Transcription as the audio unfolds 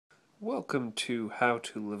Welcome to How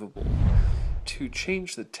to Livable. To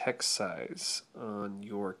change the text size on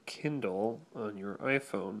your Kindle on your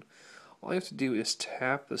iPhone, all you have to do is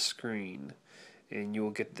tap the screen and you'll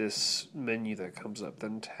get this menu that comes up.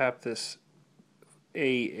 Then tap this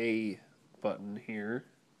AA button here.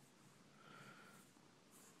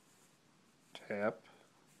 Tap.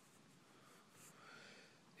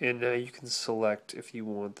 And now you can select if you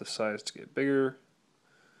want the size to get bigger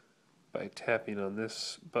by tapping on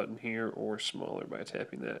this button here, or smaller by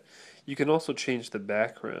tapping that. You can also change the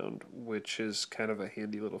background, which is kind of a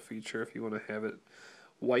handy little feature if you want to have it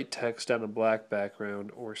white text on a black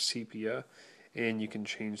background or sepia, and you can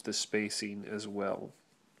change the spacing as well.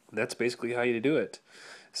 That's basically how you do it.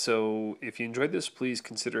 So if you enjoyed this, please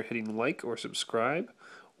consider hitting like or subscribe,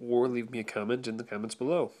 or leave me a comment in the comments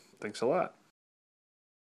below. Thanks a lot.